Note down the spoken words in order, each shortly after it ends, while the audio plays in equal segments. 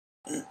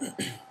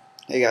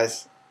Hey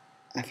guys,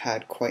 I've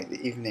had quite the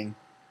evening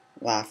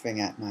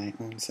laughing at my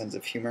own sense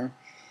of humor.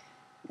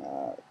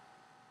 Uh,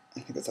 I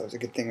think that's always a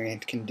good thing when you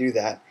can do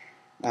that.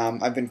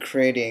 I've been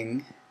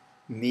creating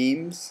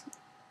memes.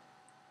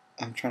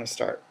 I'm trying to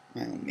start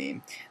my own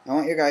meme. I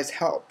want your guys'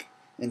 help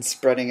in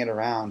spreading it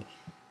around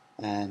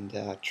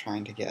and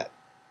trying to get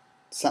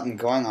something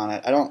going on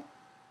it. I don't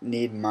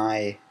need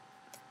my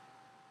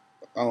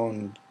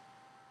own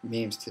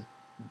memes to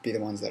be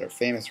the ones that are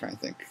famous or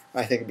anything.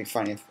 I think it'd be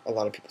funny if a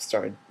lot of people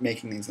started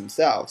making these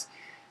themselves,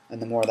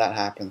 and the more that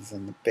happens,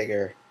 then the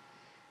bigger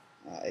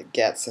it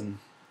gets, and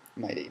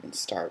might even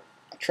start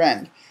a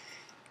trend.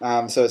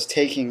 So it's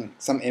taking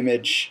some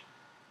image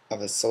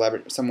of a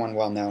celebrity, someone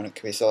well known, it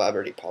could be a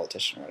celebrity,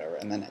 politician, or whatever,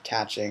 and then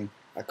attaching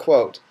a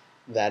quote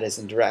that is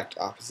in direct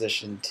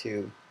opposition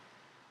to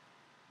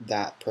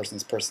that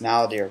person's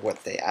personality or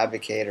what they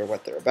advocate or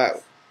what they're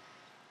about.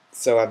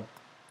 So I've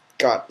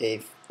got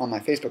on my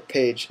Facebook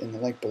page, in the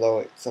link below,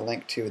 it's a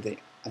link to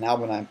an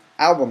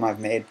album I've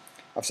made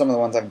of some of the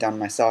ones I've done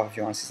myself. If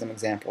you want to see some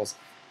examples,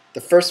 the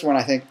first one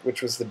I think,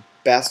 which was the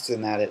best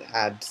in that it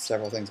had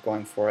several things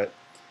going for it.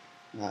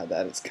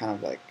 That it's kind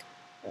of like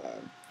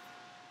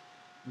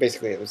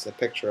basically it was a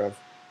picture of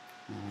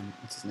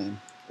what's his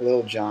name,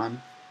 Lil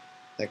Jon,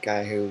 that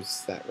guy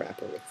who's that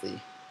rapper with the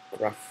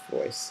gruff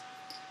voice,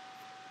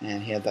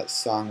 and he had that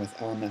song with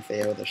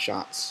LMFAO, the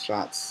shots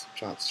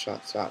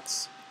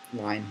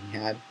line he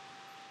had.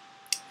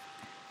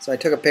 So I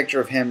took a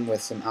picture of him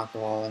with some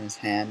alcohol in his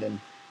hand,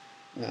 and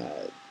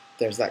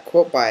there's that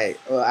quote by,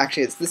 well,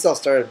 actually, this all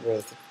started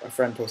with a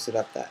friend posted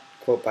up that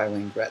quote by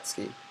Wayne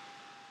Gretzky.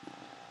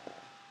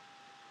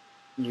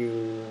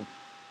 You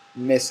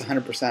miss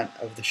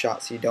 100% of the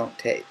shots you don't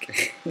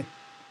take.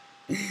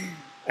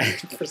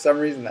 For some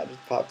reason, that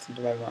just pops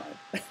into my mind.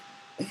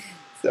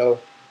 So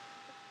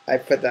I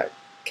put that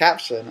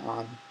caption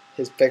on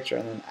his picture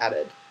and then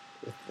added,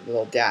 with a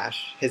little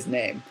dash, his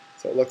name,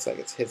 so it looks like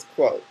it's his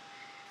quote.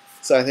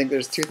 So I think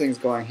there's two things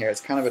going here.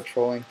 It's kind of a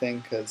trolling thing,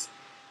 because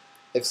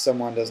if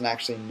someone doesn't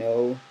actually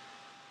know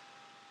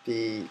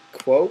the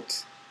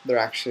quote,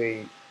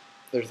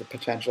 there's the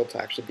potential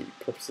to actually be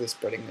purposely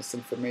spreading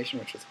misinformation,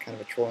 which is kind of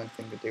a trolling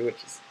thing to do,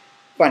 which is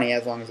funny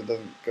as long as it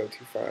doesn't go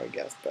too far, I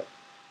guess, but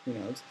who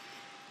knows.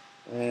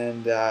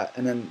 And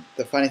then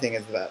the funny thing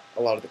is that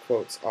a lot of the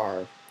quotes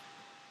are,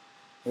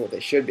 well, they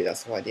should be,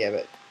 that's the whole idea,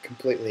 but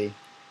completely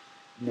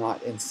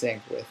not in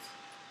sync with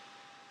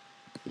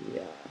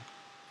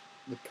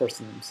the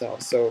person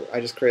themselves. So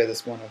I just created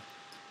this one of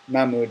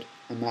Mahmoud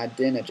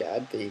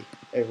Ahmadinejad, the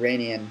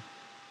Iranian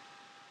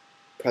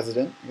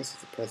president. I guess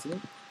it's the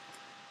president.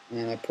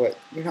 And I put,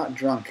 "You're not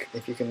drunk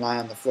if you can lie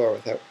on the floor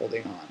without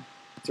holding on."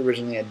 It's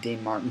originally a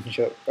Dean Martin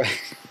joke, but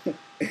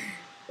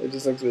it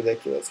just looks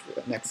ridiculous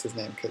next to his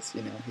name because,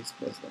 you know, he's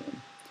Muslim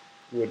and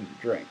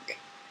wouldn't drink.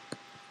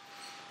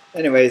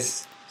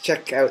 Anyways,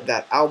 check out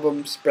that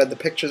album, spread the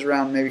pictures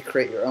around, maybe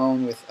create your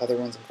own with other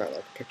ones. I've got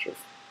like a picture of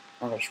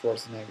Arnold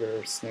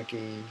Schwarzenegger,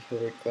 Snooki,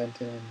 Hillary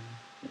Clinton,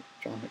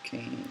 John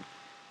McCain.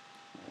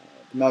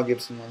 The Mel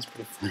Gibson one's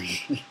pretty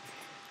funny.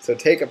 So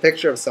take a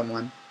picture of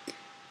someone,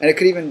 and it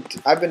could even,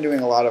 I've been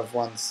doing a lot of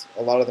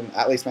them,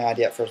 at least my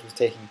idea at first was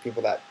taking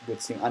people that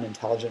would seem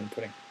unintelligent and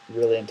putting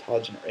really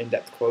intelligent or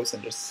in-depth quotes,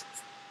 and just,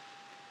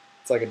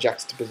 it's like a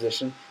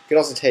juxtaposition. You could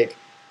also take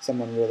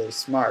someone really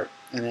smart,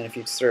 and then if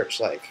you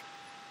search like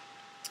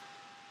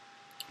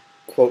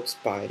quotes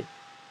by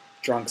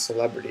drunk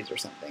celebrities or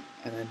something,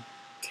 and then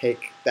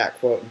take that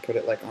quote and put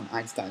it like on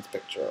Einstein's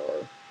picture,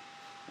 or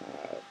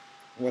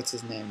what's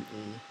his name,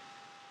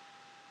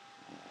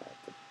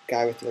 the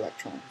guy with the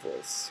electronic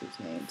voice, whose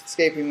name's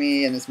escaping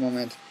me in this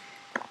moment,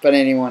 but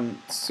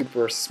anyone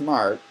super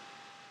smart.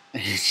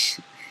 I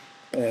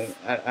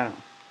don't know,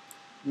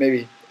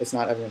 maybe it's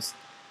not everyone's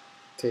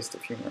taste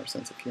of humor or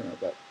sense of humor,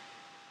 but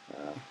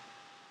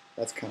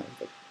that's kind of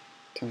the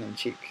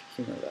tongue-in-cheek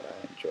humor that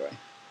I enjoy.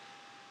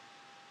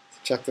 So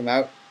check them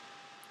out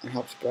and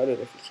help spread it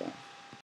if you can.